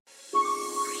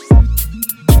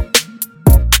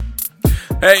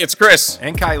Hey, it's Chris.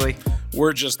 And Kylie.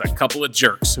 We're just a couple of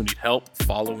jerks who need help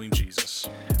following Jesus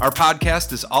Our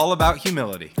podcast is all about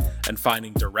humility, and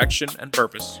finding direction and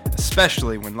purpose.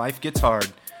 especially when life gets hard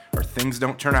or things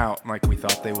don't turn out like we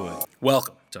thought they would.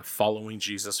 Welcome to Following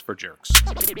Jesus for Jerks.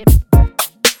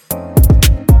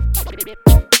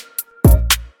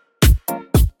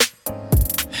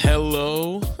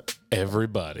 Hello,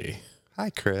 everybody. Hi,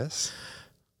 Chris.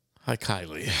 Hi,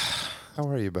 Kylie. How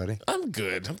are you, buddy? I'm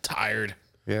good. I'm tired.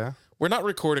 Yeah? We're not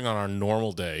recording on our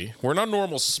normal day. We're in our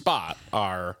normal spot.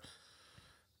 Our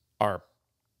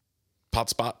pot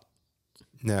spot.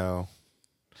 No.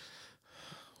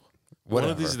 One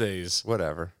of these days,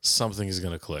 Whatever. something is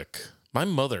going to click. My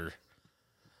mother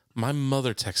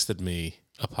texted me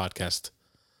a podcast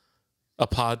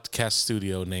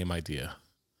studio name idea.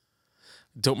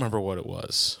 Don't remember what it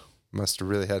was. Must have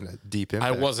really had a deep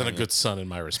impact. I wasn't a on good son in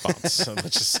my response. So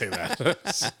let's just say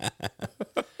that.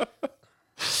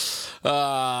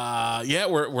 Yeah,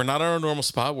 we're not on our normal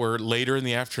spot. We're later in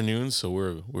the afternoon, so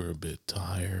we're a bit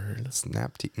tired. It's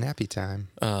nappy time.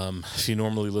 If you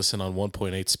normally listen on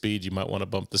 1.8 speed, you might want to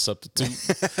bump this up to 2.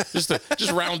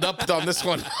 just round up on this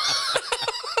one.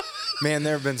 Man,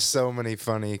 there have been so many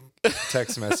funny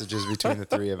text messages between the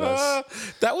three of us.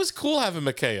 That was cool having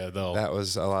Micaiah, though. That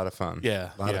was a lot of fun. Yeah,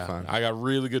 A lot of fun. I got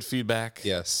really good feedback.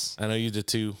 Yes. I know you did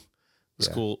too. It was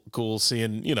Yeah. cool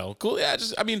seeing, cool. Yeah,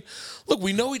 look,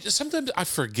 we know sometimes I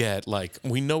forget,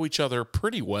 we know each other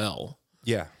pretty well.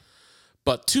 Yeah.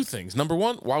 But two things. Number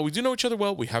one, while we do know each other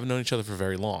well, we haven't known each other for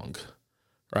very long,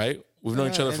 right? We've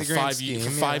known each other in for the grand 5 years,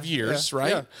 scheme, for 5 yeah. years, Yeah.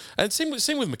 right? Yeah. And same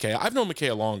with Micaiah. I've known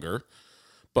Micaiah longer,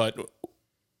 but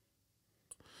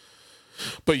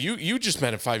you just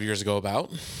met him 5 years ago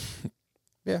about.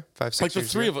 Yeah. 5, 6 Like the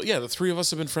years three ago. of us, the three of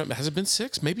us have been friends. Has it been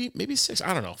 6? Maybe 6.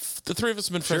 I don't know. The three of us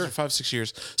have been friends for 5, 6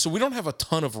 years. So we don't have a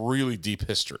ton of really deep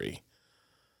history.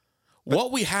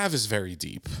 What we have is very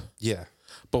deep, Yeah.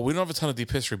 but we don't have a ton of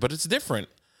deep history. But it's different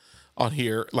on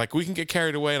here. Like we can get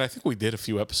carried away, and I think we did a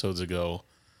few episodes ago.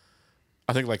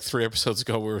 I think like 3 episodes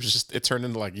ago, where it turned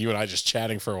into like you and I just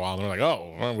chatting for a while, and we're like,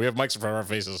 oh, well, we have mics in front of our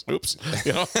faces. Oops,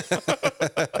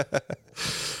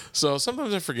 So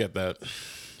sometimes I forget that.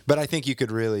 But I think you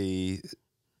could really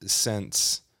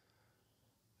sense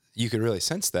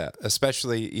that,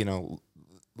 especially,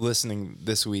 listening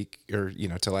this week or,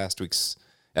 to last week's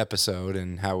episode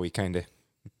and how we kind of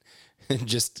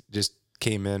just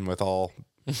came in with all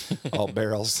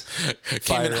barrels.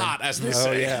 Came in firing. hot, as they Oh,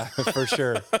 say. yeah, for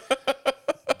sure.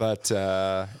 But,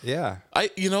 yeah.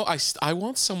 I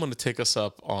want someone to take us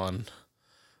up on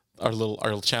our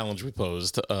little challenge we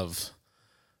posed of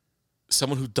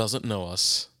someone who doesn't know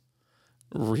us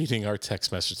reading our text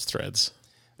message threads.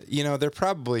 There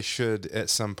probably should at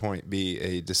some point be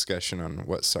a discussion on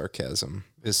what sarcasm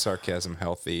is. Sarcasm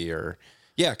healthy or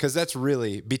because that's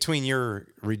really between your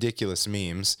ridiculous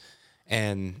memes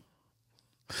and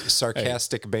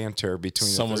sarcastic banter between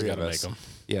Someone's the three of gotta us. make 'em.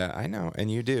 Yeah, I know,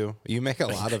 and you do. You make a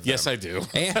lot of them. Yes, I do.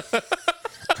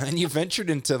 And you ventured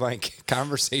into like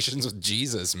conversations with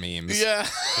Jesus memes. Yeah.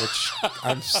 Which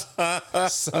I'm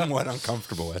somewhat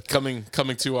uncomfortable with. Coming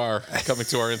to our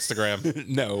Instagram.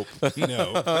 No.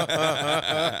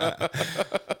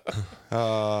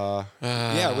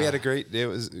 Yeah, we had it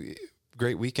was a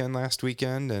great weekend last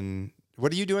weekend. And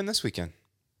what are you doing this weekend?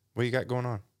 What you got going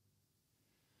on?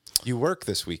 You work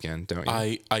this weekend, don't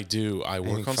you? I do. I work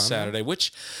Anything on fun, Saturday,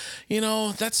 which,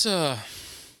 that's I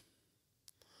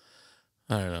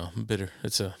don't know, bitter.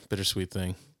 It's a bittersweet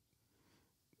thing.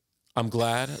 I'm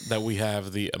glad that we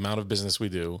have the amount of business we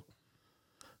do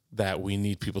that we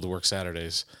need people to work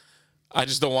Saturdays. I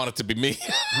just don't want it to be me.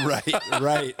 Right.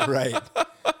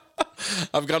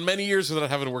 I've gone many years without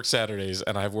having to work Saturdays,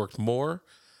 and I've worked more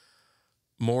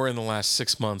in the last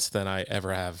 6 months than I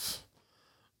ever have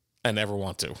and ever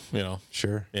want to,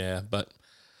 Sure. Yeah, but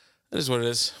it is what it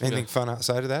is. Anything fun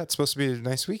outside of that? It's supposed to be a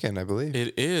nice weekend, I believe.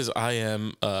 It is. I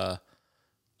am,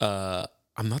 I'm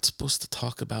not supposed to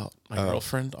talk about my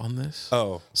girlfriend on this.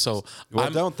 Oh. So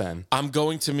Don't then. I'm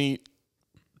going to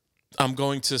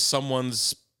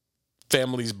someone's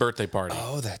family's birthday party.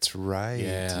 Oh, that's right.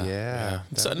 Yeah.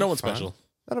 So That'll no be one's fun. special.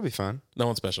 That'll be fun. No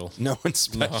one's special. No one's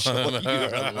special.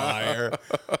 You're a liar.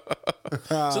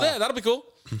 So that'll be cool.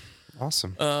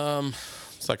 Awesome.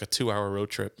 It's like a 2-hour road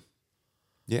trip.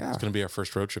 Yeah. It's going to be our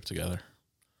first road trip together.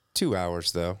 2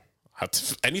 hours, though.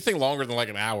 Anything longer than like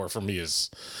an hour for me is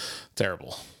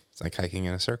terrible. It's like hiking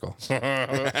in a circle.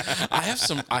 I have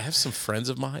some friends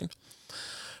of mine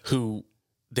who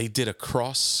they did a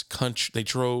cross country. They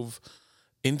drove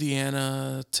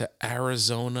Indiana to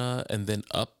Arizona and then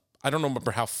up. I don't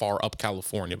remember how far up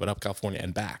California, but up California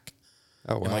and back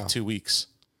Oh, wow. in like 2 weeks.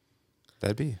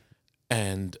 That'd be.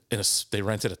 and they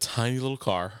rented a tiny little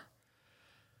car.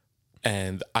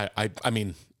 And I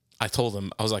mean, I told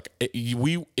them, I was like,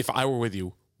 if I were with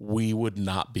you, we would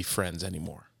not be friends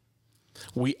anymore.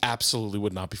 We absolutely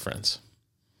would not be friends.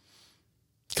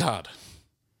 God,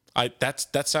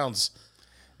 that sounds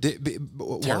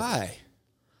Why?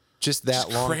 Just that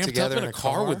long cramped together up in a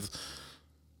car with.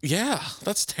 Yeah,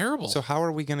 that's terrible. So how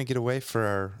are we going to get away for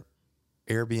our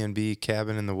Airbnb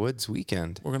cabin in the woods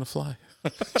weekend? We're gonna fly.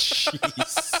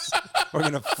 Jeez. We're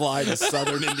going to fly to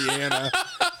southern Indiana.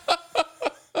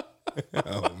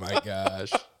 Oh my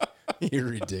gosh. You're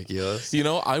ridiculous. You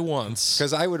know, I once.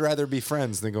 Because I would rather be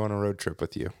friends than go on a road trip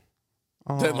with you.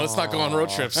 Then let's not go on road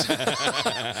trips.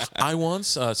 I once,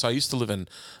 so I used to live in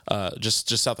just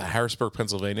south of Harrisburg,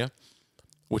 Pennsylvania,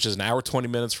 which is an hour 20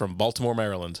 minutes from Baltimore,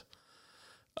 Maryland.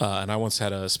 And I once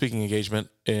had a speaking engagement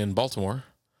in Baltimore.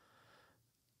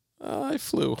 I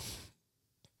flew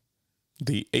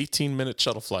the 18-minute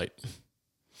shuttle flight.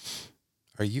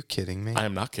 Are you kidding me? I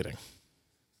am not kidding.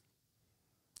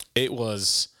 It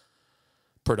was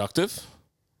productive.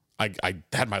 I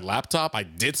had my laptop. I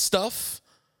did stuff.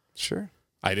 Sure.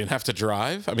 I didn't have to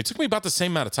drive. I mean, it took me about the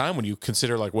same amount of time when you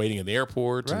consider like waiting in the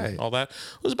airport Right. and all that.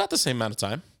 It was about the same amount of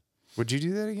time. Would you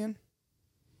do that again?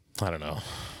 I don't know.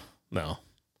 No.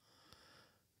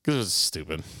 Because it was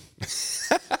stupid.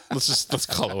 let's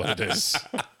call it what it is.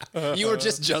 You were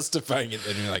just justifying it,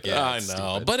 and you're like, "Yeah, I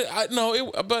know, but I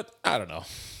don't know.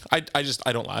 I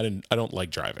don't like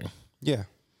driving. yeah,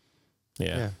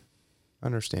 Yeah.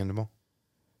 understandable."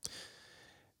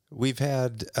 We've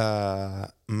had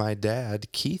my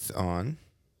dad Keith on,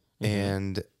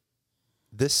 and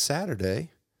this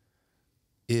Saturday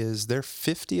is their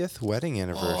 50th wedding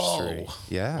anniversary. Whoa.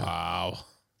 Yeah, Wow,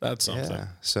 that's something. yeah.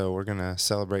 So we're gonna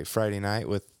celebrate Friday night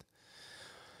with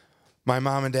my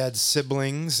mom and dad's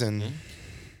siblings and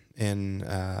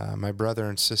my brother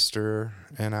and sister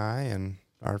and I and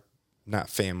our not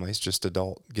families, just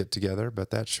adult get together. But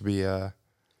that should be kind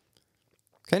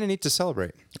of neat to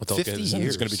celebrate. 50 years.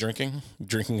 He's going to be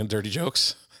drinking and dirty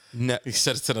jokes. No, He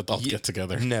said it's an adult get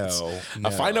together. no.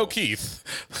 If I know Keith,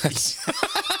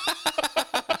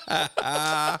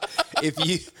 If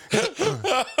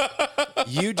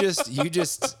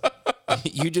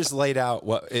you just laid out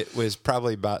what it was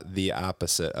probably about the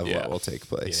opposite of Yeah. what will take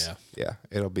place. Yeah.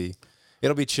 It'll be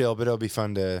chill, but it'll be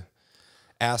fun to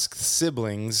ask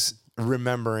siblings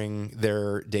remembering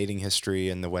their dating history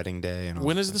and the wedding day and all.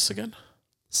 when is this again?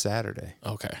 Saturday.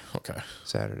 Okay.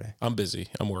 Saturday. I'm busy.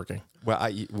 I'm working. Well,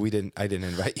 I didn't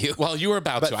invite you. Well, you were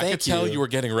about But to. I could thank tell you. you were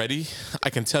getting ready. I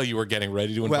can tell you were getting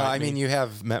ready to invite Well, I me. mean, you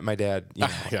have met my dad,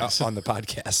 Yes. on the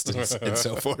podcast and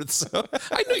so forth. So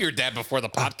I knew your dad before the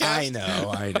podcast. I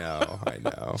know.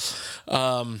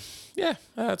 Yeah,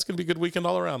 it's going to be a good weekend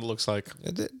all around, it looks like.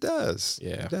 It does.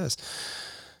 Yeah. It does.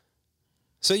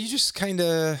 So you just kind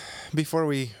of, before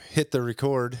we hit the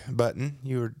record button,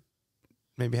 you were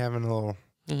maybe having a little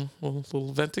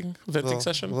Venting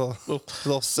session.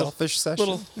 little selfish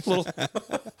session. Little.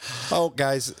 Oh,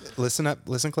 guys, listen up.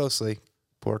 Listen closely.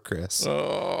 Poor Chris.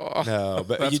 Oh, No,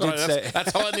 but you did say.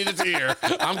 that's all I needed to hear.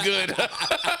 I'm good.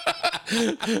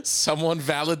 Someone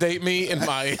validate me in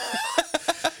my.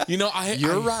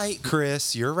 You're right,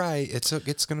 Chris. You're right. It's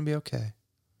going to be okay.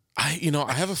 I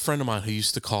have a friend of mine who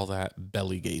used to call that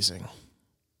belly gazing.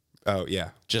 Oh,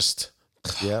 yeah. Just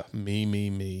Yeah.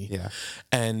 me. Yeah.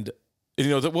 And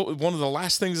one of the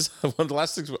last things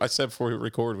I said before we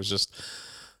record was just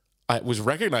I was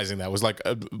recognizing that was like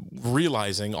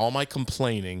realizing all my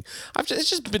complaining. It's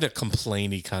just been a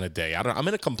complainy kind of day. I'm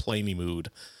in a complainy mood,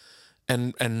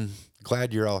 and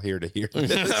Glad you're all here to hear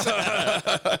this.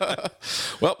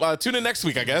 well, tune in next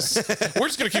week, I guess. We're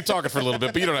just gonna keep talking for a little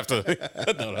bit, but you don't have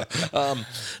to.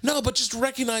 No, but just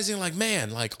recognizing, like,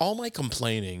 man, like all my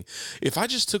complaining. If I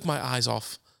just took my eyes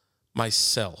off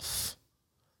myself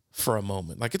for a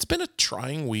moment, like it's been a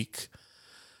trying week.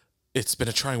 It's been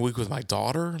a trying week with my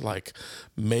daughter, like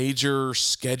major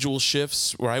schedule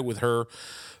shifts, right? With her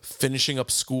finishing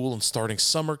up school and starting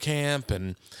summer camp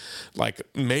and like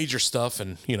major stuff.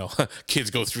 And, kids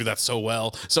go through that so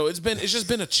well. So it's just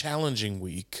been a challenging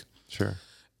week. Sure.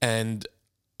 And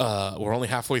we're only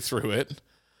halfway through it,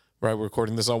 right? We're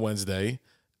recording this on Wednesday.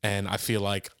 And I feel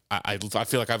like I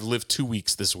feel like I've lived 2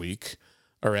 weeks this week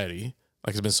already.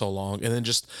 Like it's been so long. And then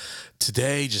just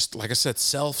today, just like I said,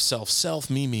 self,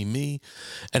 me.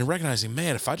 And recognizing,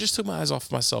 man, if I just took my eyes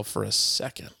off myself for a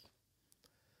second,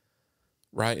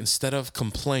 right? Instead of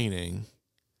complaining,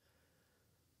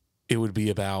 it would be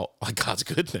about like God's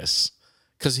goodness.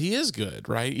 Because he is good,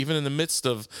 right? Even in the midst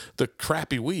of the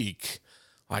crappy week,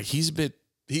 like he's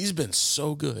been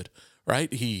so good,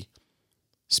 right? He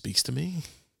speaks to me.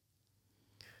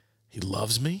 He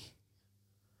loves me.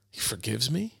 He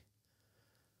forgives me.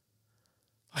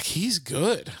 Like, he's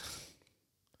good.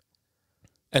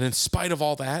 And in spite of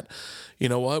all that, you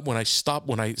know what? When I stop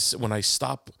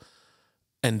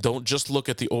and don't just look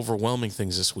at the overwhelming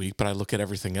things this week, but I look at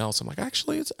everything else, I'm like,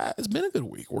 actually, it's been a good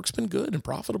week. Work's been good and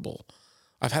profitable.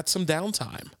 I've had some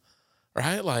downtime,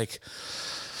 right? Like,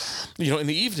 you know, in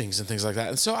the evenings and things like that.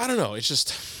 And so I don't know. It's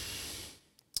just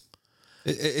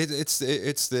it's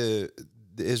the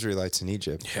Israelites in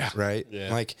Egypt, right?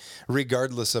 Yeah. Like,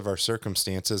 regardless of our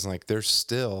circumstances, like there's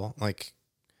still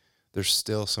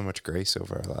so much grace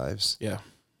over our lives. Yeah.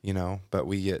 You know, but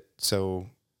we get so,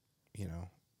 you know,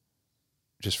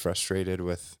 just frustrated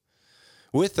with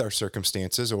our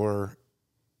circumstances, or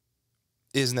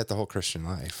isn't that the whole Christian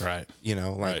life? Right. You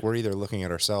know, like Right. we're either looking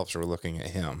at ourselves or we're looking at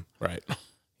him. Right.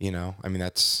 You know, I mean,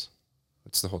 that's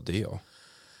the whole deal.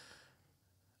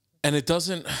 And it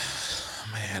doesn't,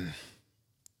 man.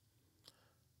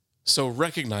 So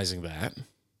recognizing that,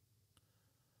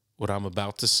 what I'm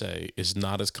about to say is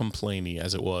not as complainy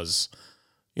as it was,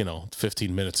 you know,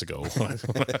 15 minutes ago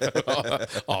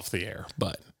off the air.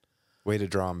 But Way to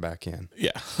draw them back in.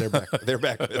 yeah, They're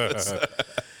back with us.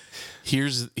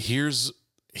 here's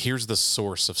the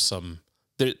source of some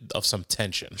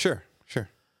tension. Sure.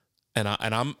 And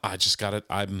I'm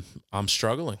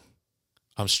struggling.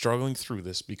 I'm struggling through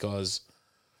this because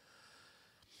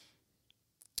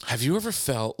have you ever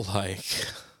felt like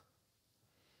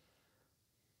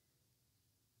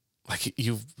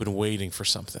you've been waiting for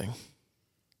something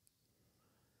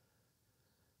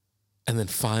and then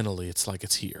finally it's like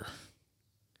it's here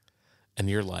and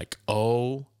you're like,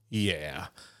 oh yeah,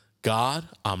 God,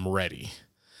 I'm ready.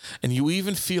 And you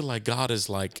even feel like God is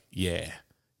like, yeah,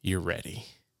 you're ready.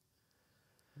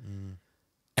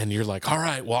 And you're like, all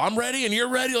right, well, I'm ready and you're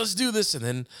ready. Let's do this. And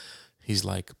then he's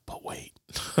like, but wait.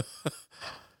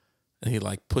 And he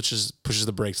like pushes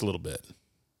the brakes a little bit.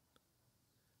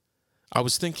 I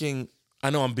was thinking, I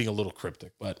know I'm being a little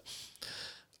cryptic, but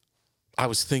I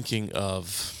was thinking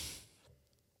of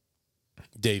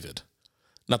David.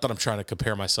 Not that I'm trying to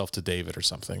compare myself to David or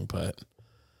something, but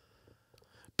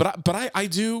I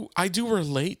do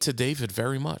relate to David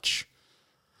very much.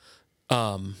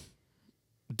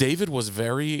 David was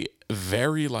very,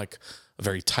 very like a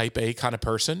very type A kind of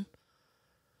person.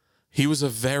 He was a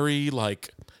very like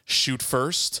shoot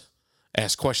first,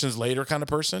 ask questions later kind of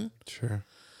person. Sure.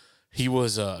 He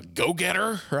was a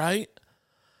go-getter, right?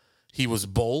 He was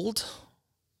bold.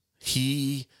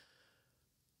 He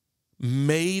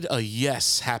made a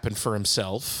yes happen for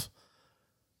himself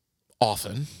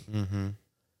often. Mm-hmm.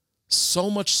 So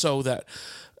much so that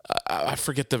I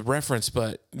forget the reference,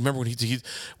 but remember when he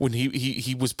was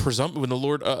when the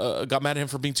Lord got mad at him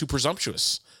for being too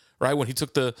presumptuous, right? When he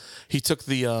took the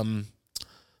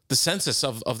census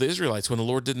of the Israelites when the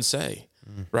Lord didn't say,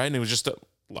 right? And it was just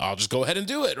I'll just go ahead and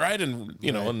do it, right? And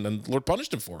you know, and the Lord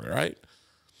punished him for it, right?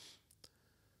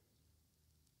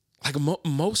 Like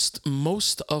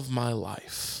most of my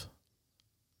life,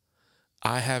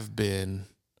 I have been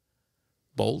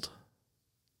bold.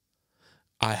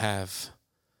 I have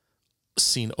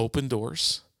seen open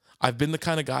doors. I've been the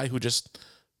kind of guy who just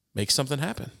makes something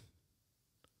happen.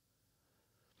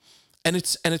 And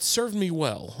it's served me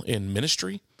well in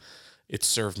ministry. It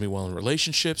served me well in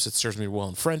relationships. It serves me well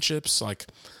in friendships. Like,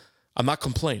 I'm not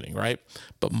complaining, right?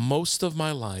 But most of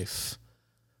my life,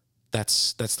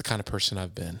 that's the kind of person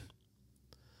I've been.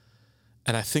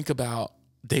 And I think about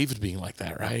David being like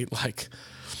that, right? Like,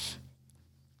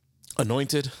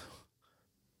 anointed,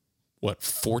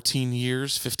 15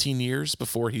 years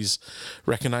before he's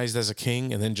recognized as a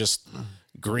king, and then just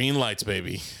green lights,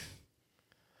 baby.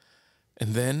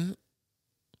 And then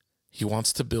he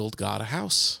wants to build God a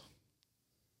house.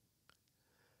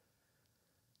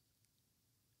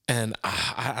 And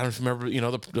I don't remember, you know,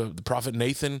 the prophet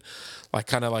Nathan, like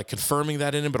kind of like confirming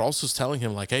that in him, but also telling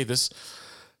him like, hey, this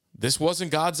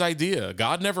wasn't God's idea.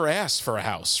 God never asked for a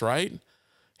house, right?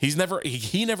 He never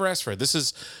asked for it. This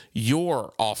is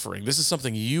your offering. This is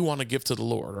something you want to give to the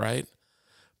Lord, right?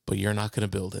 But you're not going to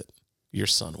build it. Your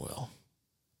son will.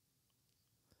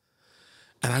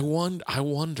 And I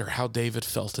wonder how David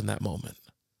felt in that moment.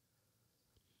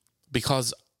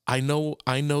 Because I know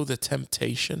the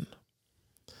temptation.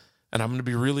 And I'm going to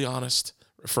be really honest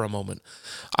for a moment.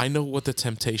 I know what the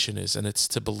temptation is, and it's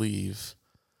to believe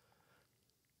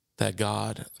that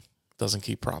God doesn't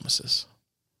keep promises.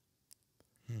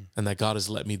 And that God has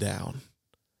let me down.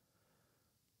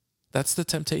 That's the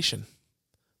temptation.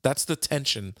 That's the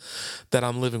tension that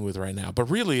I'm living with right now. But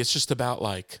really, it's just about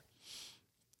like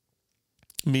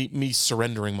me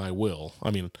surrendering my will.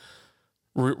 I mean,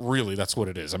 Really, that's what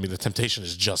it is. I mean, the temptation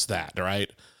is just that, right?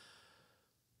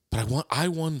 But I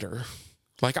wonder,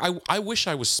 like, I wish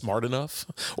I was smart enough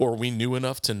or we knew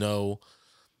enough to know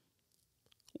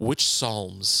which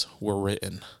Psalms were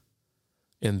written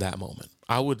in that moment.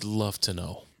 I would love to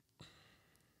know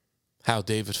how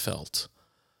David felt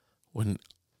when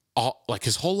like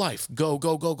his whole life, go,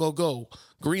 go, go, go, go,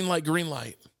 green light, green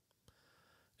light.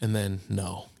 And then,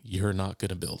 no, you're not going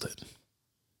to build it.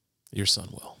 Your son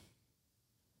will.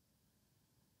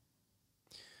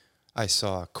 I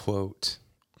saw a quote,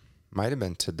 might have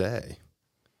been today.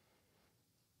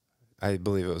 I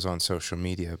believe it was on social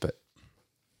media, but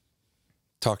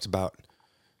talked about,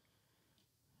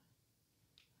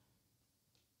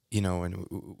 when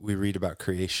we read about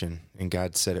creation and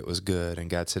God said it was good and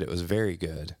God said it was very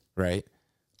good, right?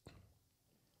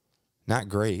 Not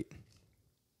great.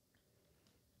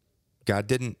 God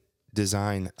didn't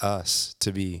design us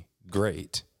to be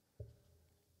great.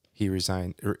 He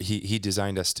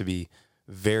designed us to be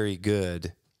very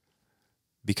good,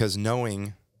 because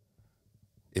knowing,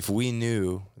 if we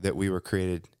knew that we were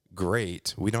created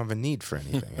great, we don't have a need for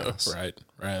anything else. Right.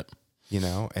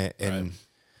 And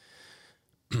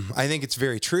I think it's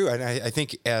very true. And I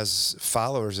think as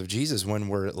followers of Jesus, when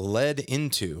we're led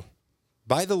into,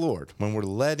 by the Lord, when we're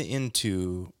led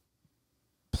into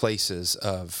places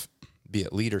of, be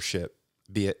it leadership,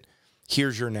 be it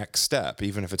here's your next step,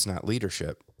 even if it's not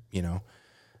leadership,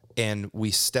 and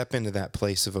we step into that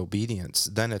place of obedience,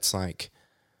 then it's like,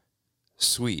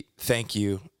 sweet, thank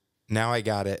you. Now I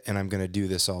got it, and I'm going to do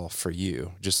this all for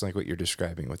you, just like what you're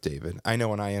describing with David. I know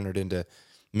when I entered into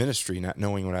ministry, not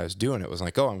knowing what I was doing, it was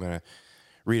like, oh, I'm going to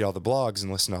read all the blogs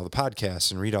and listen to all the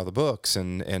podcasts and read all the books,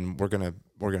 and we're going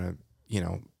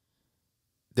to,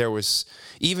 there was,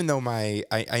 even though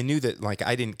I knew that, like,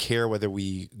 I didn't care whether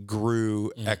we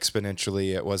grew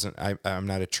exponentially. It wasn't, I'm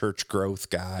not a church growth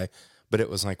guy, but it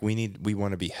was like, we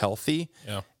want to be healthy.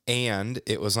 Yeah. And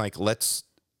it was like,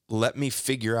 let me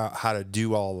figure out how to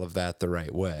do all of that the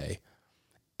right way.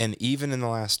 And even in the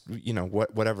last,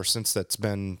 whatever, since that's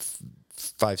been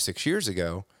 5-6 years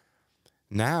ago,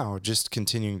 now just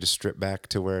continuing to strip back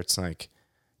to where it's like,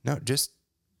 no, just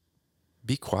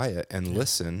be quiet and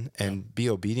listen and be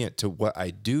obedient to what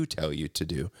I do tell you to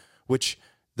do, which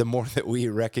the more that we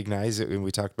recognize it, and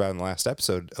we talked about in the last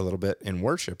episode a little bit in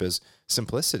worship, is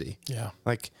simplicity. Yeah.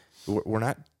 Like we're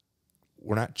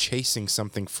not chasing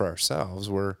something for ourselves.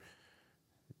 We're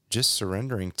just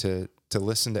surrendering to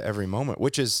listen to every moment,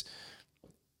 which is,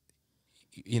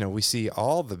 we see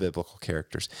all the biblical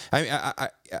characters.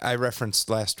 I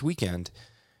referenced last weekend,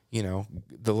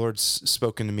 the Lord's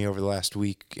spoken to me over the last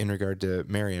week in regard to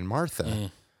Mary and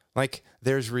Martha. Like,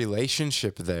 there's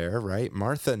relationship there, right?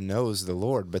 Martha knows the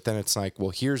Lord, but then it's like, well,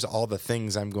 here's all the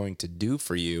things I'm going to do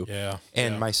for you. Yeah.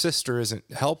 And my sister isn't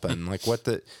helping. Like, what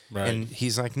the, Right. And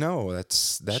he's like, no,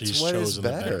 that's She's what is chosen the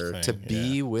better better, to thing.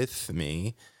 be with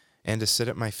me and to sit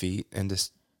at my feet and to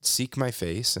seek my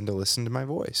face and to listen to my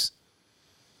voice.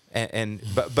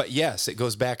 But yes, it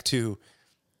goes back to,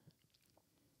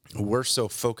 we're so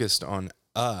focused on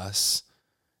us.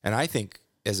 And I think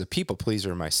as a people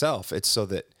pleaser myself, it's so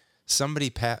that somebody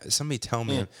tell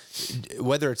me,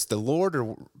 whether it's the Lord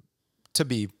or, to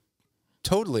be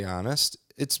totally honest,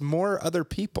 it's more other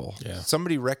people. Yeah.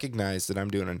 Somebody recognize that I'm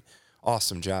doing an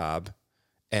awesome job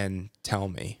and tell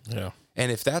me. Yeah.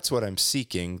 And if that's what I'm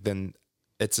seeking, then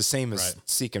it's the same as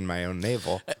seeking my own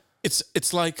navel.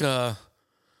 It's like it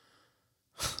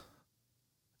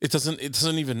doesn't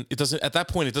at that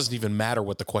point, it doesn't even matter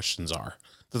what the questions are.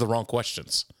 They're the wrong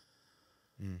questions.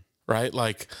 Right?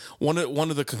 Like one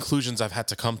of the conclusions I've had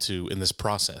to come to in this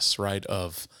process, right,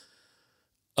 of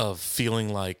feeling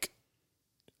like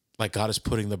God is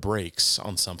putting the brakes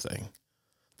on something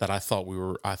that I thought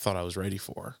I was ready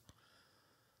for,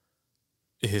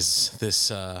 is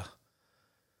this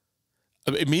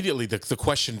immediately the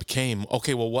question became,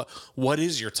 okay, well, what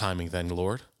is your timing then,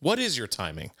 Lord? What is your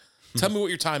timing? Tell me what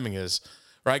your timing is,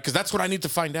 right? Because that's what I need to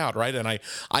find out, right? And I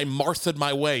Martha'd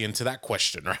my way into that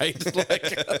question, right?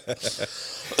 Like,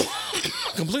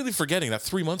 completely forgetting that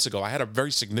 3 months ago I had a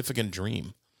very significant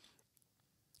dream.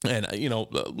 And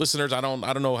listeners, I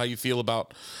don't know how you feel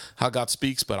about how God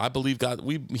speaks, but I believe God.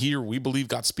 We believe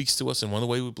God speaks to us, and one of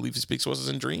the ways we believe He speaks to us is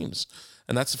in dreams.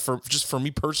 And that's for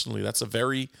me personally. That's a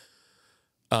very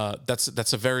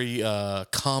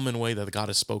common way that God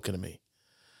has spoken to me.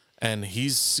 And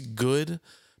He's good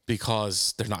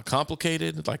because they're not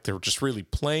complicated. Like, they're just really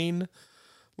plain.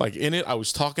 Like, in it, I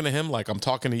was talking to Him like I'm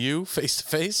talking to you face to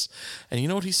face. And you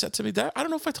know what He said to me? That I don't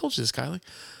know if I told you this, Kylie.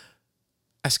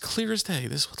 As clear as day,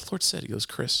 this is what the Lord said. He goes,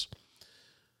 Chris,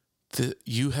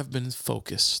 you have been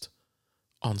focused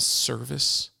on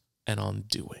service and on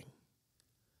doing.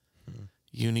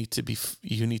 You need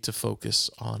to focus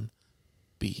on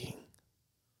being.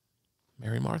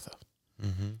 Mary Martha.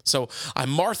 So I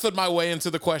Martha'd my way into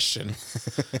the question.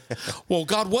 Well,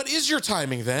 God, what is your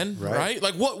timing then? Right?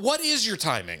 Like what is your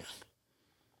timing?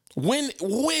 When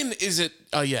is it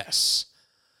a yes?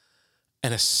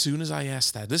 And as soon as I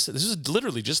asked that, this is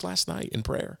literally just last night in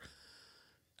prayer.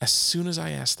 As soon as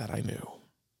I asked that, I knew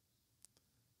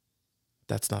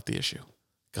that's not the issue.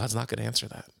 God's not going to answer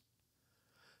that.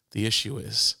 The issue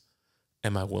is,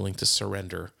 am I willing to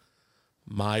surrender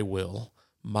my will,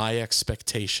 my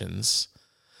expectations,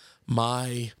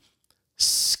 my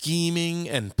scheming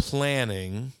and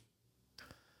planning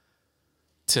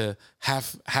to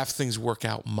have things work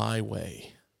out my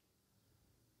way?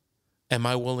 Am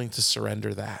I willing to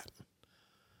surrender that?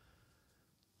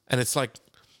 And it's like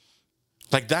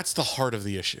that's the heart of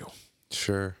the issue.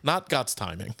 Sure. Not God's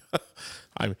timing.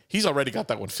 He's already got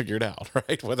that one figured out,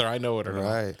 right? Whether I know it or not.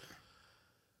 Right.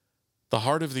 The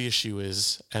heart of the issue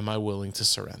is, am I willing to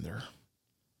surrender?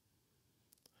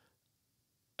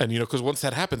 And, because once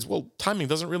that happens, well, timing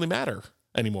doesn't really matter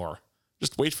anymore.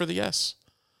 Just wait for the yes.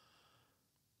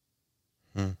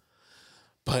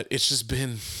 But it's just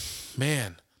been,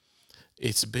 man,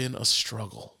 it's been a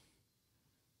struggle.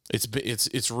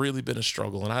 It's really been a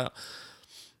struggle. And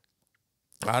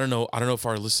I don't know if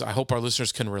I hope our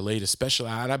listeners can relate, especially,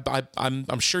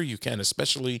 I'm sure you can,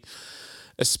 especially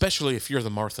if you're the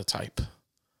Martha type,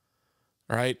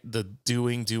 right? The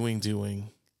doing.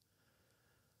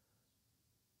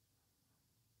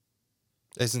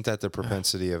 Isn't that the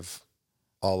propensity of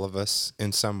all of us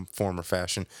in some form or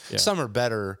fashion? Yeah. Some are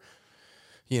better,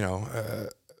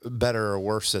 better or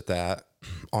worse at that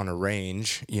on a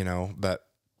range, but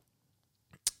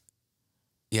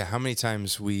yeah, how many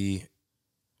times we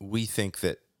think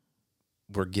that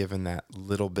we're given that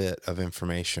little bit of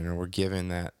information, or we're given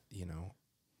that,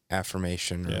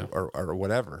 affirmation or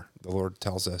whatever the Lord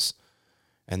tells us.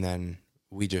 And then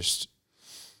we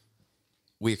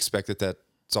expect that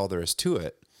that's all there is to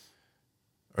it,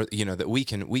 or, that we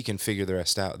can figure the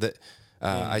rest out. That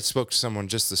I spoke to someone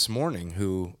just this morning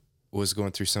who was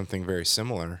going through something very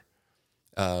similar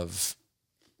of,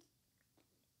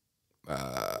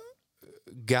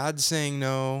 God saying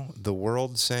no, the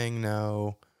world saying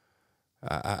no.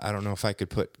 I don't know if I could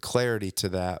put clarity to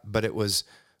that, but it was,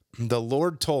 the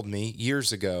Lord told me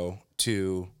years ago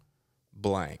to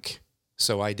blank.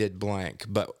 So I did blank.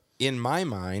 But in my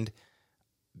mind,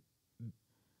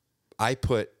 I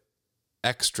put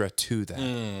extra to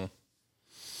that.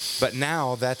 But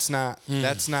now that's not,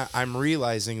 I'm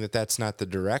realizing that that's not the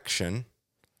direction.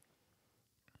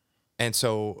 And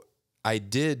so I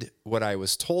did what I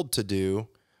was told to do,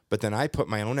 but then I put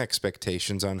my own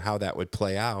expectations on how that would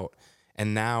play out.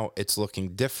 And now it's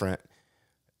looking different.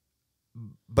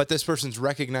 But this person's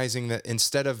recognizing that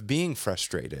instead of being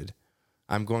frustrated,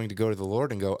 I'm going to go to the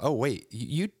Lord and go, oh, wait,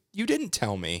 you didn't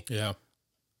tell me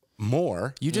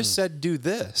more. You just said do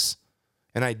this.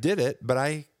 And I did it, but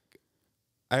I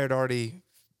had already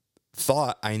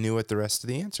thought I knew what the rest of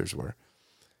the answers were.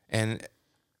 And,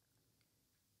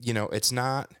 it's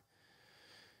not.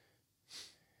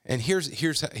 And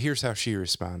here's how she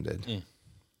responded.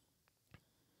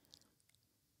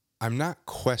 I'm not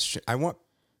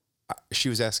she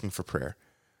was asking for prayer.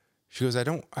 She goes, I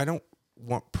don't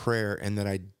want prayer, and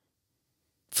that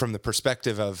from the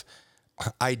perspective of,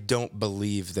 I don't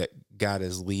believe that God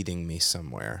is leading me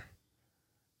somewhere.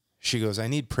 She goes, I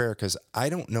need prayer because I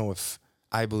don't know if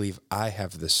I believe I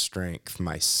have the strength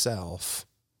myself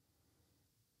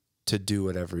to do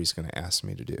whatever he's going to ask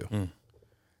me to do. And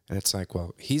it's like,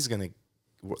 well,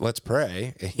 let's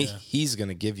pray. He's going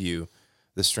to give you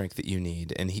the strength that you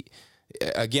need. And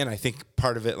again, I think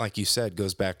part of it, like you said,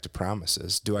 goes back to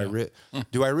promises. Do I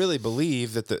really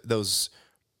believe that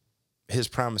his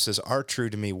promises are true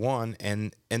to me? One,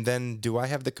 and then do I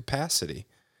have the capacity?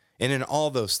 And in all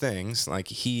those things, like,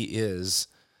 he is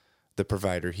the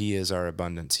provider. He is our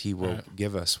abundance. He will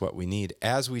give us what we need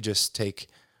as we just take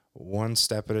one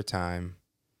step at a time.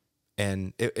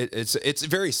 And it's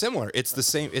very similar. It's the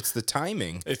same. It's the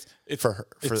timing for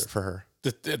her.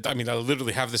 I mean, I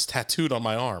literally have this tattooed on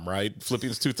my arm, right?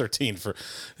 Philippians 2:13, for it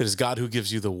is God who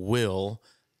gives you the will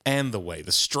and the way,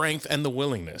 the strength and the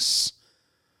willingness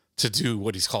to do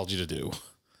what he's called you to do,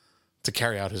 to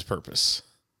carry out his purpose.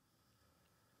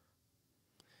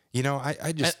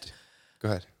 I just go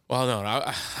ahead. Well, no,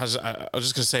 I was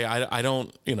just gonna say, I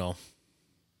don't,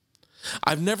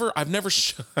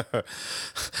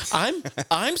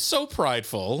 I'm so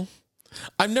prideful.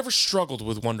 I've never struggled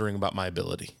with wondering about my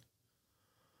ability.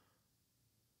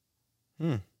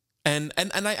 And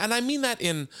I mean that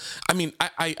in, I mean,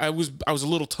 I was a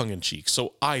little tongue in cheek.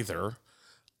 So either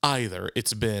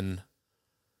it's been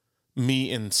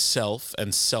me in self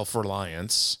and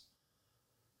self-reliance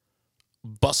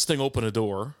busting open a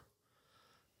door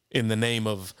in the name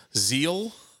of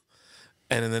zeal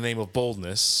and in the name of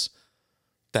boldness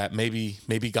that maybe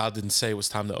God didn't say it was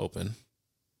time to open.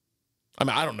 I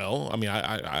mean, I don't know. I mean,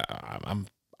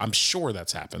 I'm sure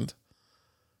that's happened.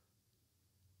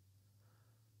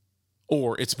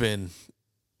 Or it's been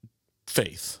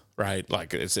faith, right?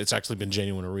 Like it's actually been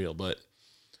genuine or real, but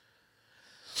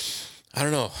I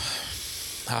don't know.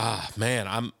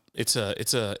 Man, it's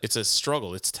a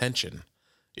struggle. It's tension.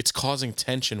 It's causing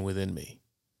tension within me.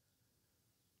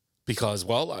 Because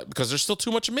there's still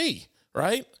too much of me,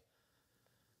 right?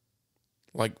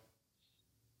 Like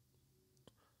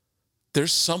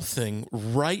there's something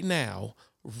right now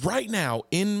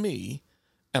in me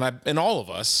and all of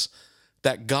us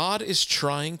that God is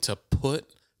trying to put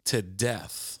to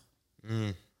death.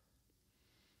 And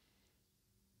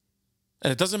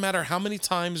it doesn't matter how many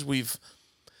times we've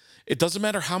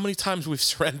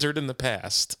surrendered in the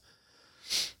past.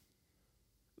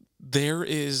 There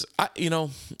is,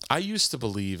 I used to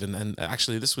believe, and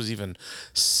actually this was even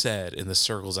said in the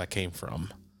circles I came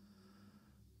from,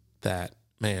 that,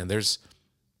 man, there's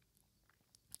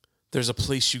a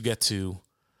place you get to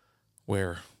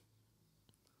where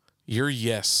your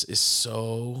yes is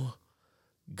so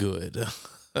good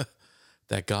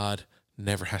that God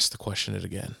never has to question it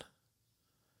again.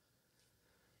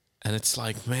 And it's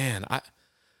like, man,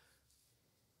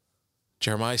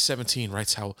 Jeremiah 17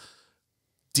 writes how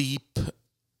deep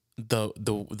the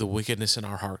wickedness in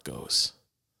our heart goes.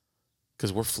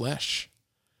 Because we're flesh,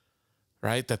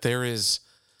 right? That there is,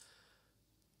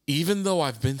 even though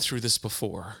I've been through this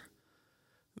before,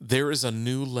 there is a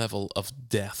new level of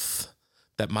death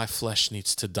that my flesh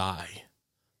needs to die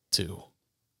to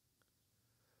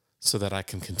so that I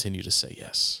can continue to say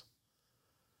yes.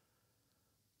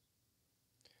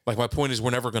 Like, my point is,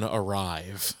 we're never going to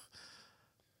arrive.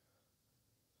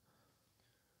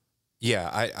 Yeah,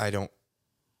 I don't.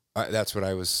 That's what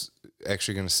I was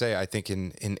actually going to say. I think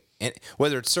in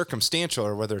whether it's circumstantial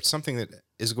or whether it's something that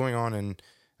is going on, and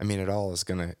I mean, it all is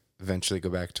going to eventually go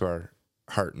back to our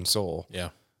heart and soul. Yeah.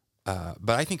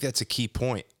 But I think that's a key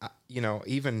point.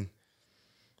 Even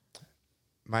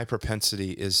my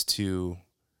propensity is to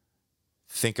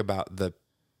think about the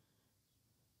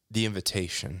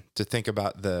invitation, to think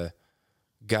about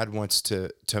God wants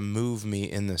to move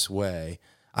me in this way.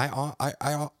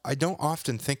 I don't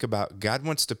often think about God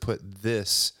wants to put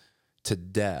this to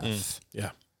death.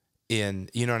 Yeah.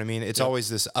 You know what I mean? It's always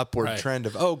this upward trend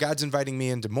of, oh, God's inviting me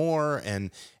into more,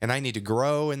 and I need to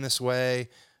grow in this way.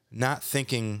 Not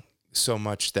thinking so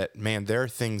much that, man, there are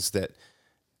things that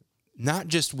not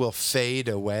just will fade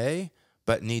away,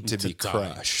 but need to be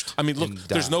crushed. I mean, look,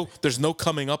 there's no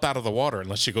coming up out of the water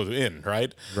unless you go in,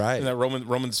 right? Right. And that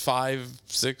Romans 5,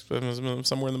 6,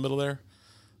 somewhere in the middle there.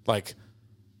 Like,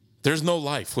 there's no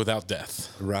life without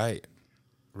death. Right.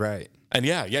 And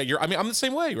I'm the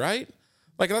same way, right?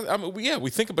 Like, we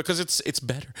think of, because it's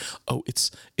better. Oh,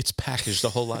 it's packaged a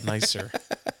whole lot nicer.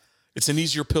 It's an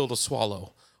easier pill to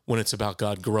swallow when it's about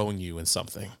God growing you in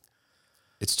something.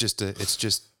 It's just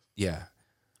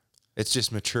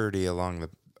maturity along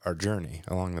our journey,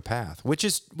 along the path, which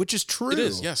is true. It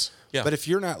is, yes. Yeah. But if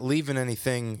you're not leaving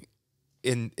anything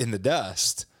in the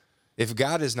dust, if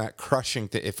God is not crushing,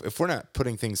 if we're not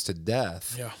putting things to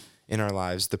death in our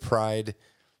lives, the pride,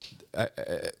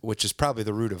 which is probably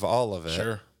the root of all of it,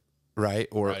 sure, right?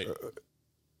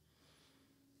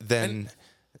 Then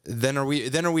are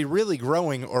we really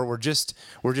growing, or we're just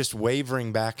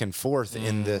wavering back and forth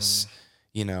in this,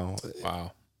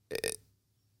 wow.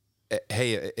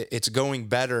 Hey, it's going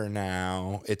better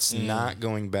now. It's not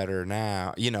going better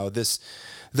now.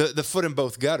 The foot in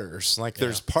both gutters. Like,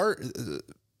 there's part,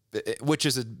 which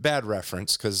is a bad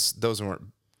reference because those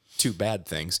weren't two bad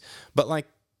things. But, like,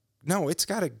 no, it's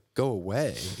got to go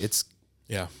away.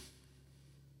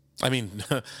 I mean,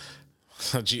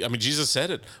 Jesus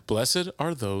said it. Blessed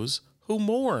are those who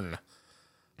mourn.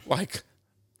 Like,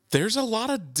 there's a lot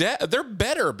of death. There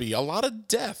better be a lot of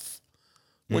death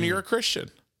when you're a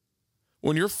Christian.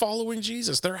 When you're following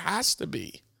Jesus, there has to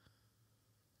be.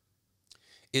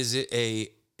 Is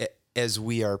it as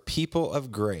we are people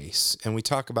of grace, and we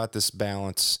talk about this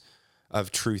balance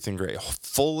of truth and grace,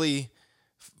 full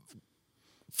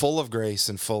of grace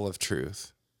and full of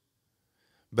truth.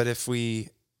 But if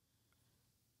we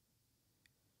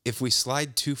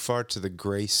slide too far to the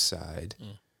grace side,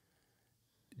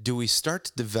 do we start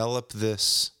to develop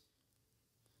this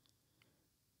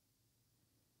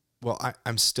well,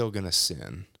 I'm still going to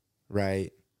sin,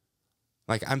 right?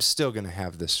 Like, I'm still going to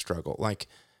have this struggle. Like,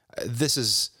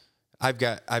 I've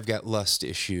got lust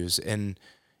issues, and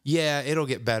yeah, it'll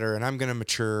get better, and I'm going to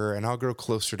mature, and I'll grow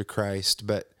closer to Christ,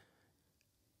 but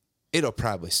it'll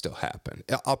probably still happen.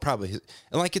 I'll probably, and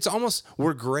like, it's almost,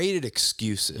 we're great at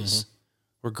excuses.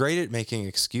 We're great at making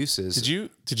excuses.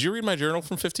 Did you read my journal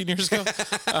from 15 years ago?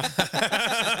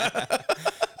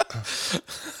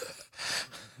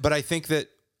 But I think that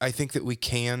we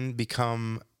can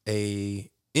become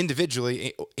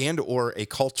individually and or a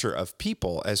culture of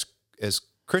people as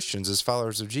Christians, as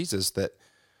followers of Jesus, that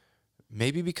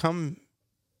maybe become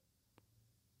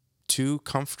too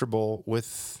comfortable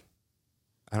with,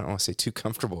 I don't want to say too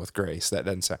comfortable with grace. That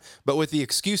doesn't sound, but with the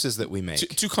excuses that we make.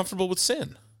 Too comfortable with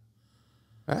sin.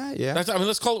 Yeah.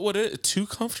 Let's call it what it is. Too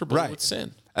comfortable with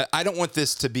sin. I don't want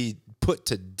this to be put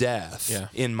to death Yeah.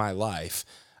 in my life.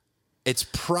 It's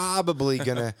probably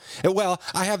gonna. Well,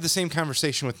 I have the same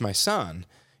conversation with my son.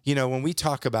 You know, when we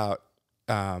talk about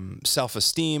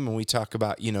self-esteem, and we talk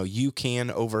about, you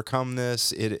can overcome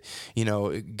this.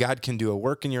 God can do a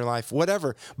work in your life,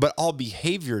 whatever. But all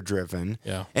behavior driven.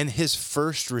 Yeah. And his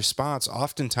first response,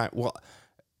 oftentimes, well,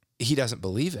 he doesn't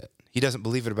believe it. He doesn't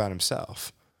believe it about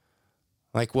himself.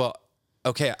 Like, well,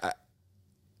 okay,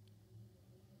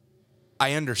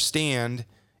 I understand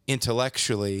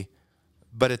intellectually,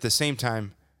 but at the same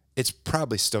time, it's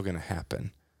probably still going to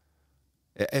happen.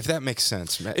 If that makes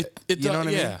sense. You know what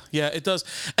I mean? Yeah, it does.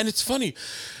 And it's funny.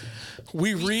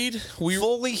 We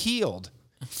fully healed.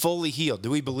 Fully healed.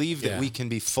 Do we believe that Yeah. we can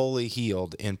be fully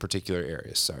healed in particular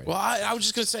areas? Sorry. Well, I was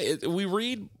just going to say, we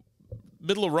read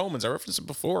middle of Romans. I referenced it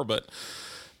before, but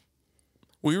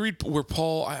we read where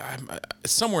Paul, I'm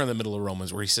somewhere in the middle of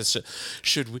Romans, where he says,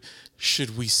 should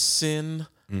we sin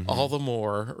all the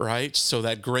more, right? So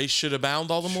that grace should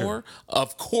abound all the more?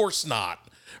 Of course not,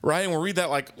 right? And we read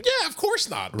that like, yeah, of course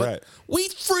not. But Right. we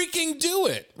freaking do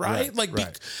it, right?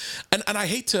 Right. And I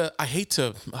hate to.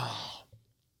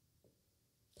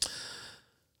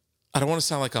 I don't want to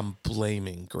sound like I'm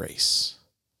blaming grace.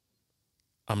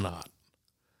 I'm not.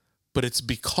 But it's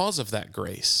because of that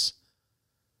grace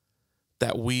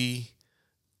that we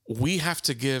have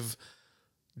to give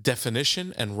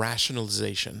definition and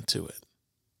rationalization to it.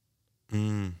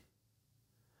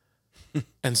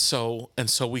 And so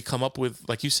we come up with,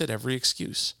 like you said, every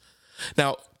excuse.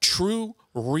 Now, true,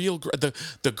 real,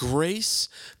 the grace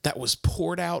that was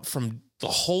poured out from the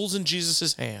holes in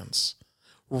Jesus' hands,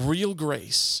 real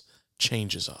grace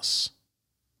changes us.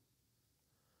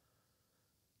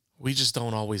 We just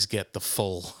don't always get the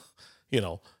full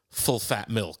fat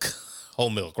milk. Whole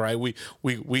milk, right? We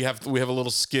have a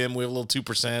little skim, we have a little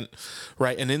 2%,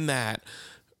 right? And in that,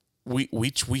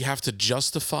 we have to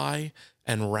justify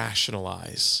and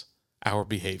rationalize our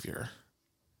behavior,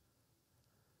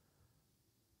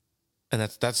 and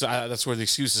that's where the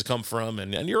excuses come from.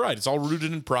 And you're right; it's all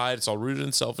rooted in pride, it's all rooted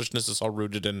in selfishness, it's all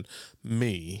rooted in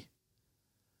me.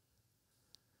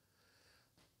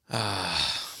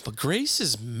 But grace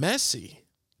is messy.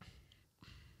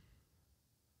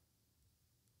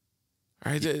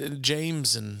 All right,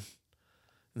 James and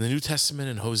in the New Testament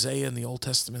and Hosea in the Old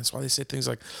Testament. That's why they say things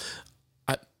like,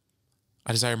 "I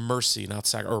desire mercy,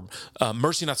 not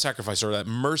mercy, not sacrifice," or that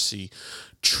mercy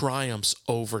triumphs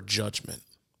over judgment,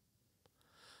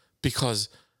 because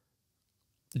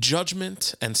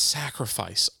judgment and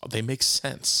sacrifice, they make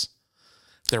sense.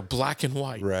 They're black and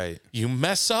white. Right. You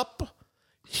mess up,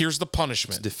 here's the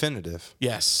punishment. It's definitive.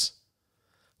 Yes,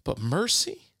 but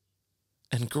mercy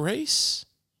and grace.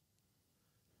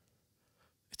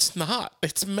 It's not.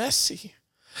 It's messy.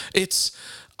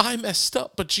 I messed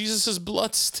up, but Jesus'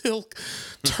 blood still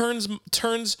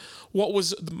turns what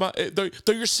was though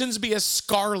your sins be as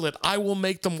scarlet, I will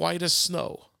make them white as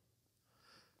snow.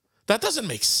 That doesn't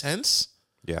make sense.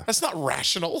 Yeah. That's not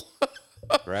rational.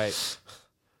 Right.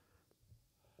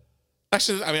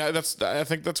 Actually, I mean, I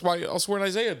think that's why elsewhere in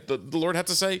Isaiah, the Lord had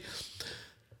to say,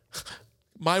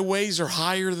 my ways are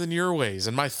higher than your ways,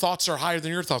 and my thoughts are higher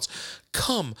than your thoughts.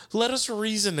 Come, let us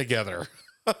reason together.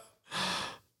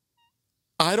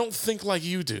 I don't think like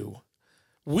you do.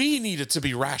 We need it to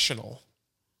be rational.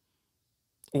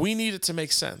 We need it to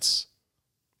make sense.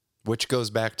 Which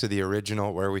goes back to the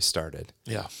original where we started.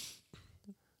 Yeah.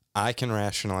 I can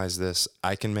rationalize this.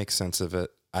 I can make sense of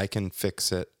it. I can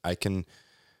fix it. I can,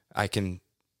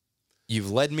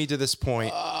 you've led me to this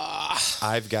point.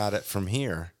 I've got it from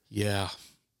here. Yeah.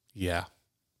 Yeah.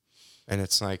 And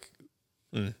it's like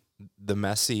the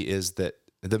messy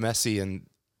in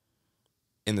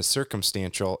the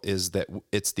circumstantial is that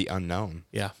it's the unknown.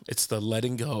 Yeah. It's the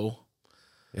letting go.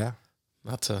 Yeah.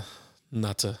 Not to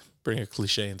not to bring a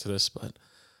cliche into this, but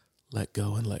let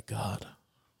go and let God.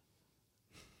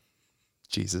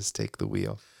 Jesus, take the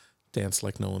wheel. Dance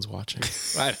like no one's watching.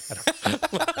 I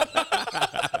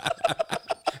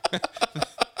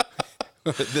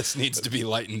don't. This needs to be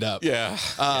lightened up. Yeah.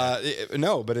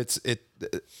 No, but it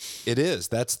is.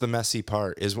 That's the messy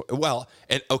part.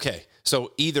 Okay.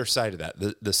 So either side of that,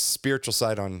 the spiritual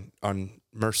side on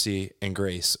mercy and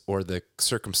grace, or the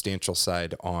circumstantial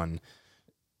side on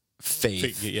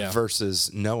faith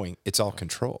versus knowing, it's all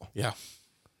control. Yeah.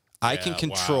 I can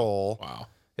control. Wow.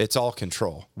 It's all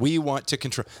control. We want to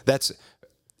control.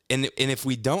 And if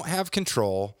we don't have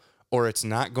control, or it's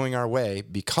not going our way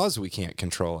because we can't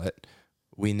control it,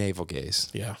 we navel gaze.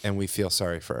 Yeah. And we feel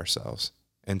sorry for ourselves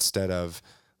instead of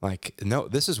like, no,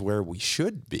 this is where we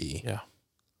should be. Yeah.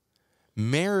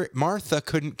 Martha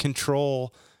couldn't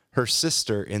control her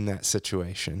sister in that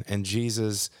situation, and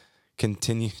Jesus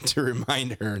continued to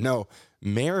remind her, no,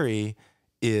 Mary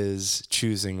is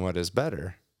choosing what is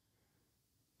better.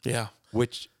 Yeah.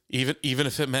 Which even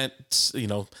if it meant,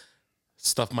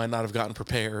 stuff might not have gotten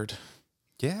prepared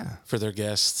for their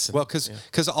guests. Well,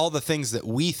 because all the things that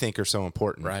we think are so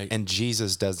important, Right. and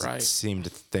Jesus doesn't seem to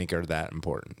think are that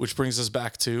important. Which brings us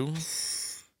back to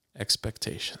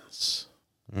expectations.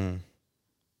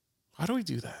 How do we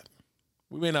do that?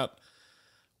 We may not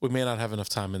have enough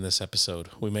time in this episode.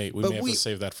 We may have to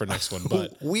save that for next one.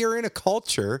 But we are in a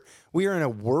culture, we are in a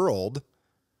world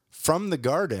from the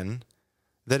garden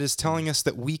that is telling us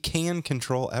that we can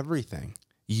control everything.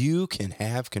 You can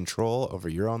have control over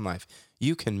your own life.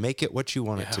 You can make it what you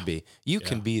want it to be. You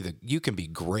can be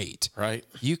great. Right.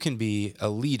 You can be a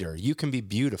leader. You can be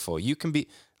beautiful. You can be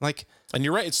like, and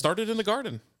you're right, it started in the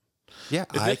garden. Yeah,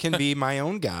 I can be my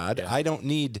own God. Yeah. I don't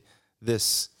need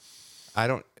this. I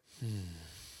don't.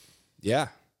 Yeah.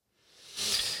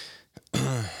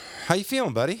 How you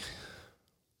feeling, buddy?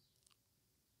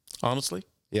 Honestly?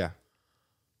 Yeah.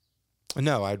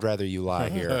 No, I'd rather you lie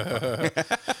here.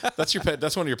 That's your pet.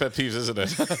 That's one of your pet peeves, isn't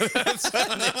it?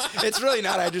 It's really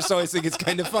not. I just always think it's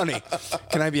kind of funny.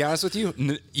 Can I be honest with you?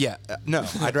 No,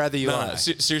 I'd rather you lie.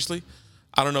 Seriously,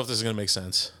 I don't know if this is going to make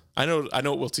sense. I know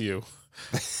it will to you.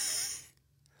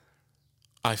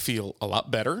 I feel a lot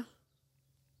better,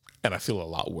 and I feel a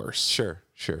lot worse. Sure.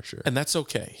 And that's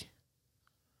okay.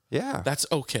 Yeah. That's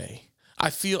okay. I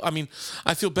feel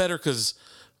better because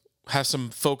have some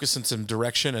focus and some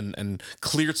direction and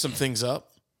cleared some things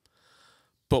up,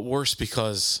 but worse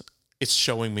because it's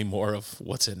showing me more of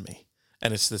what's in me,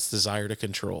 and it's this desire to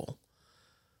control.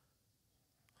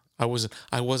 I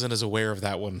wasn't as aware of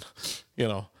that one,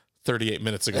 38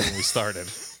 minutes ago when we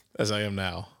started as I am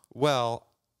now. Well,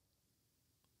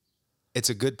 it's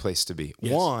a good place to be.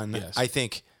 Yes. I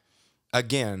think,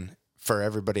 again, for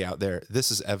everybody out there, this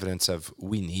is evidence of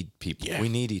we need people. Yeah. We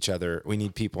need each other. We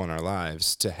need people in our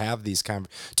lives to have these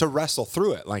to wrestle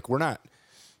through it. Like, we're not,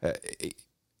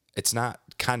 it's not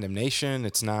condemnation.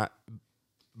 It's not,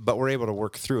 but we're able to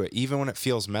work through it, even when it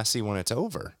feels messy when it's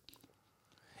over.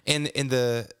 And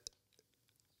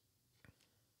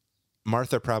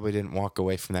Martha probably didn't walk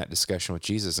away from that discussion with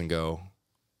Jesus and go,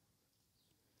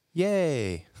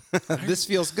 yay, this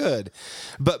feels good.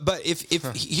 But if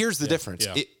here's the difference.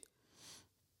 Yeah.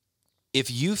 If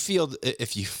you felt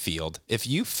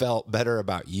better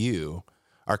about you,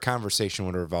 our conversation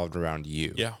would have revolved around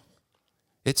you. Yeah.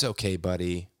 It's okay,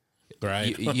 buddy.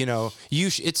 Right.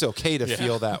 It's okay to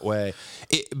feel that way.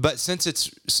 But since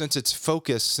it's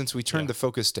focused, since we turned the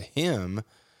focus to him,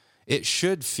 it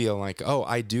should feel like, oh,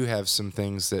 I do have some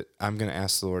things that I'm going to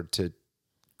ask the Lord to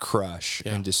crush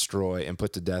and destroy and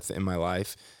put to death in my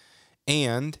life.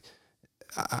 And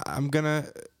I'm going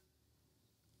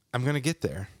to get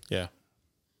there. Yeah.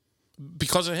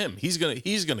 Because of him, he's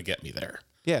gonna get me there.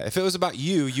 Yeah, if it was about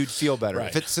you, you'd feel better.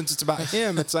 Right. Since it's about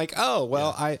him, it's like, oh,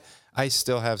 well, I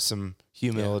still have some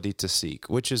humility to seek,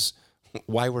 which is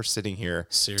why we're sitting here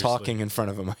talking in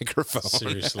front of a microphone.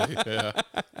 Seriously,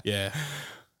 yeah.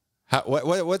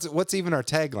 What's even our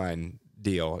tagline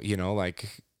deal?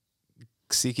 Like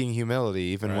seeking humility,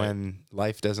 even when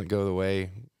life doesn't go the way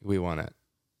we want it,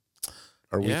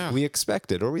 or we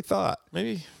expect it, or we thought.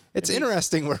 Maybe. It's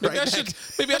interesting. We're maybe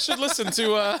I should listen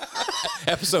to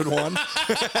episode 1.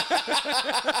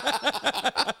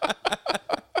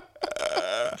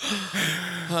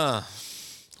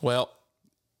 Well,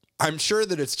 I'm sure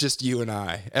that it's just you and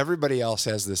I. Everybody else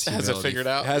has this humility. Has it figured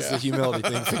out? Has the humility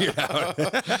thing figured out.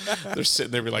 They're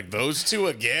sitting there be like, those two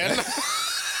again?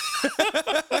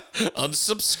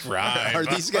 Unsubscribe. Are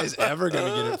these guys ever going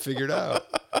to get it figured out?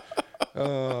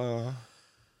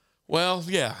 Well,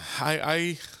 yeah,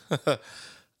 I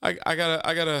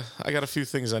got a few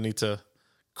things I need to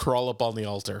crawl up on the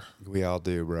altar We all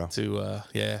do, bro. to,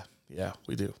 yeah,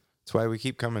 we do. That's why we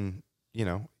keep coming,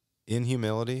 in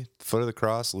humility, foot of the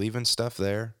cross, leaving stuff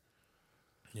there,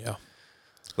 Yeah.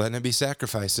 letting it be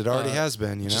sacrificed. It already has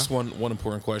been, Just one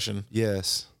important question.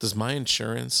 Yes. Does my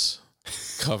insurance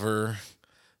cover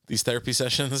these therapy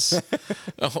sessions,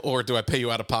 or do I pay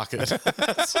you out of pocket?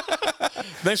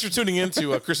 Thanks for tuning in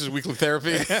to Chris's Weekly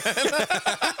Therapy.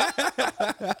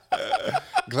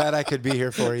 Glad I could be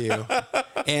here for you.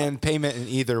 And payment in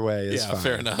either way is fine.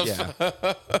 Fair enough. Yeah.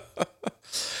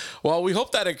 Well, we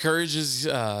hope that encourages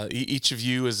each of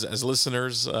you as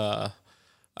listeners.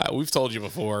 We've told you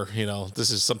before, this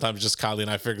is sometimes just Kylie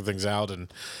and I figure things out,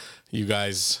 and you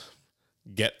guys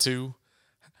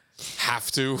have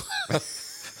to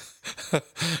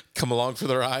come along for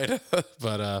the ride.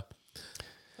 But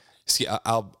See,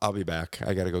 I'll be back.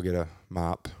 I got to go get a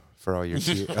mop for all your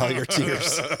tears.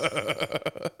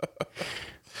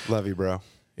 Love you, bro.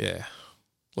 yeah,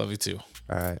 love you too.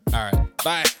 All right. All right,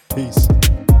 bye. Peace.